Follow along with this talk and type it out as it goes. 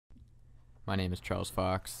My name is Charles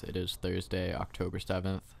Fox. It is Thursday, October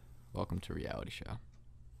 7th. Welcome to Reality Show.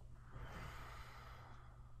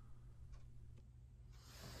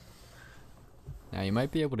 Now you might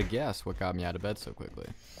be able to guess what got me out of bed so quickly.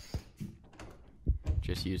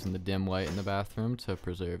 Just using the dim light in the bathroom to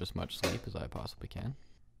preserve as much sleep as I possibly can.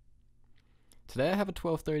 Today I have a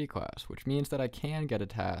 12:30 class, which means that I can get a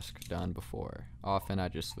task done before. Often I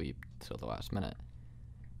just sleep till the last minute.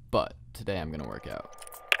 But today I'm gonna work out.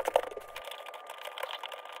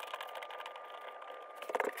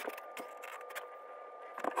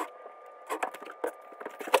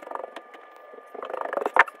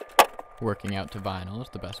 Working out to vinyl is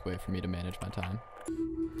the best way for me to manage my time.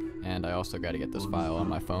 And I also got to get this file on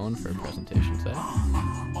my phone for a presentation today.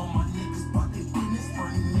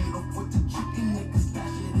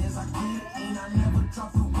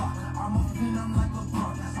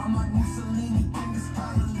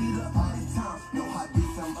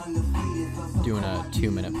 Doing a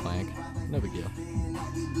 2-minute plank, no big deal.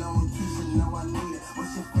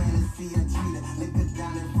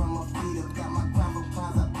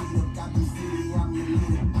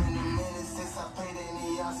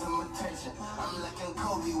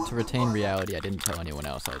 To retain reality, I didn't tell anyone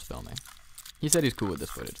else I was filming. He said he's cool with this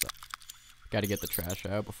footage though. Gotta get the trash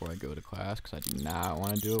out before I go to class because I do not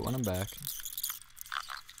want to do it when I'm back.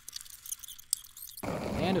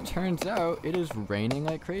 And it turns out it is raining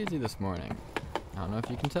like crazy this morning. I don't know if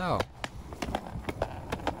you can tell.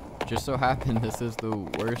 Just so happened this is the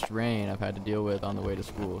worst rain I've had to deal with on the way to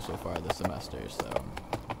school so far this semester, so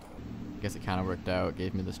I guess it kind of worked out,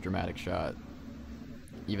 gave me this dramatic shot.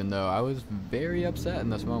 Even though I was very upset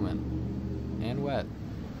in this moment. And wet.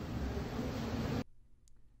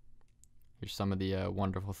 Here's some of the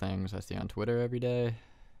wonderful things I see on Twitter every day.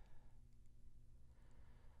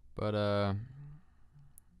 But,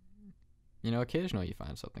 you know, occasionally you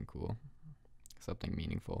find something cool. Something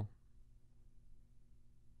meaningful.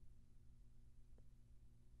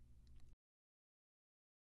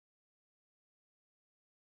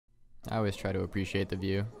 I always try to appreciate the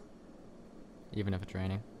view. Even if it's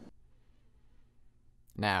raining.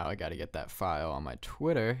 Now I gotta get that file on my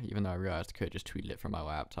Twitter, even though I realized I could just tweet it from my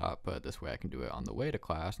laptop, but this way I can do it on the way to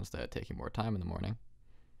class instead of taking more time in the morning.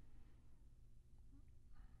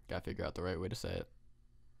 Gotta figure out the right way to say it.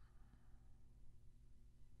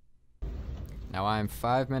 Now I am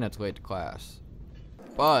 5 minutes late to class,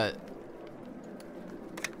 but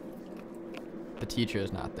the teacher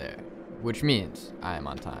is not there, which means I am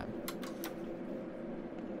on time.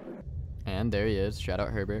 And there he is. Shout out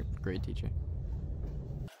Herbert. Great teacher.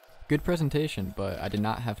 Good presentation, but I did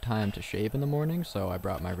not have time to shave in the morning, so I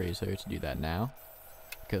brought my razor to do that now.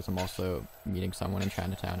 Because I'm also meeting someone in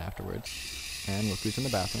Chinatown afterwards. And look who's in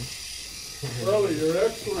the bathroom. Well, you're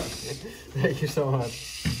excellent. Thank you so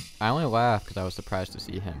much. I only laughed because I was surprised to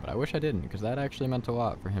see him, but I wish I didn't, because that actually meant a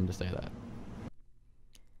lot for him to say that.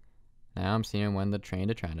 Now I'm seeing when the train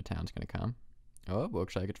to Chinatown's gonna come. Oh,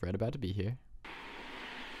 looks like it's right about to be here.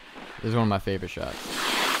 This is one of my favorite shots.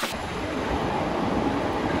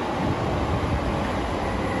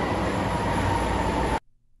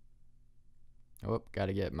 Oh,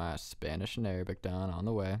 gotta get my Spanish and Arabic done on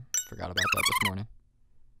the way. Forgot about that this morning.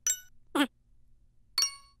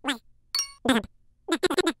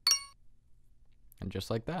 And just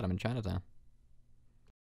like that, I'm in Chinatown.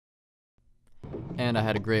 And I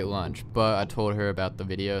had a great lunch, but I told her about the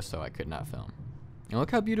video, so I could not film. And look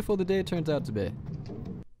how beautiful the day turns out to be.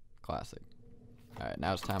 Classic. Alright,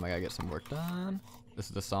 now it's time I gotta get some work done. This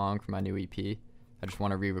is the song for my new EP. I just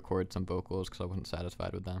want to re-record some vocals because I wasn't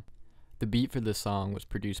satisfied with them. The beat for this song was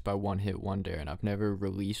produced by One Hit Wonder, and I've never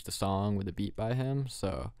released a song with a beat by him,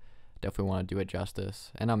 so definitely want to do it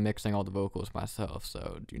justice. And I'm mixing all the vocals myself,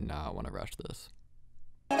 so do not want to rush this.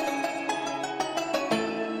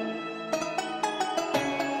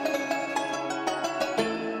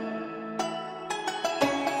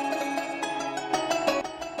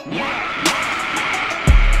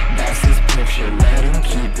 Let him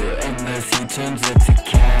keep it unless he turns it to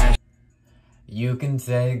cash. You can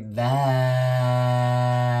take that.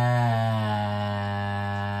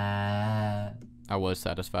 I was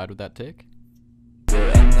satisfied with that take.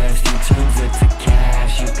 Unless he turns it to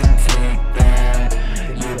cash, you can take that.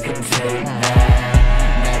 You can take that.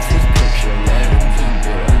 That's his picture. Let him keep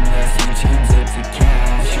it unless he turns it to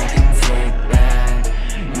cash. You can take that.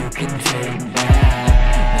 You can take that.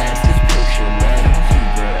 That's his picture. Let him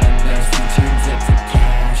keep it unless he turns it to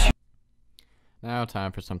cash. Now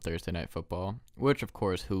time for some Thursday Night Football, which of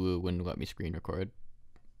course Hulu wouldn't let me screen record.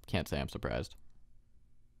 Can't say I'm surprised.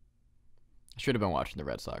 I should have been watching the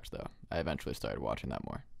Red Sox though. I eventually started watching that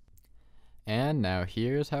more. And now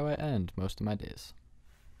here's how I end most of my days.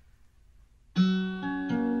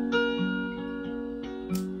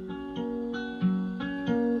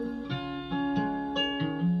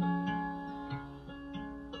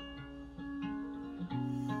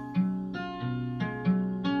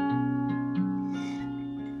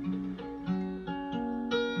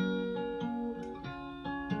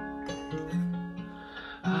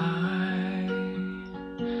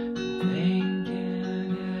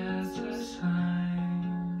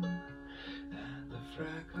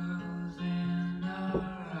 Freckles in our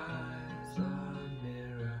eyes are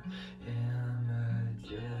mirror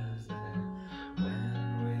images, and when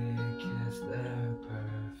we kiss they're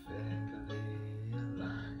perfectly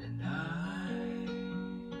aligned. And I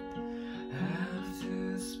have to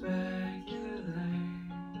speculate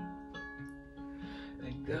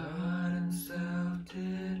that God himself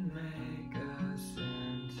did make us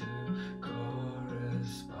into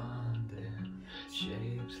corresponding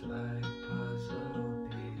shapes like puzzle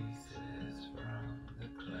pieces from the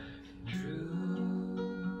clay. True,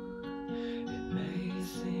 it may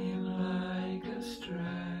seem like a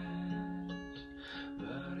stretch,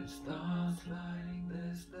 but it's thoughts like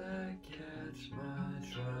this that catch my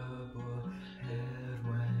troubled head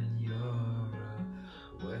when you're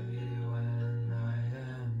away, when I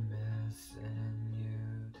am missing you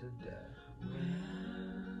to death. When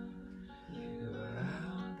you're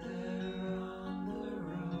out there on the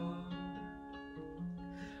road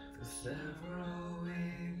for several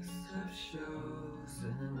weeks of shows,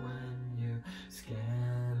 and when you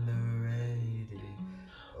scan the radio,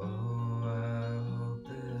 oh, I hope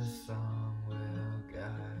this song will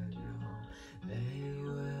guide you home. They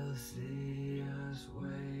will see us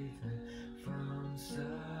waving from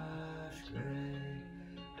such great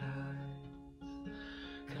heights.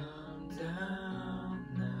 Come down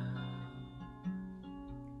now,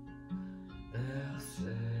 they'll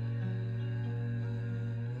say,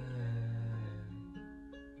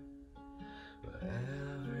 but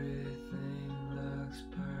everything looks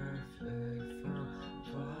perfect from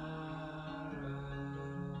far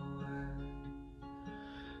away.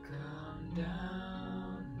 Come down.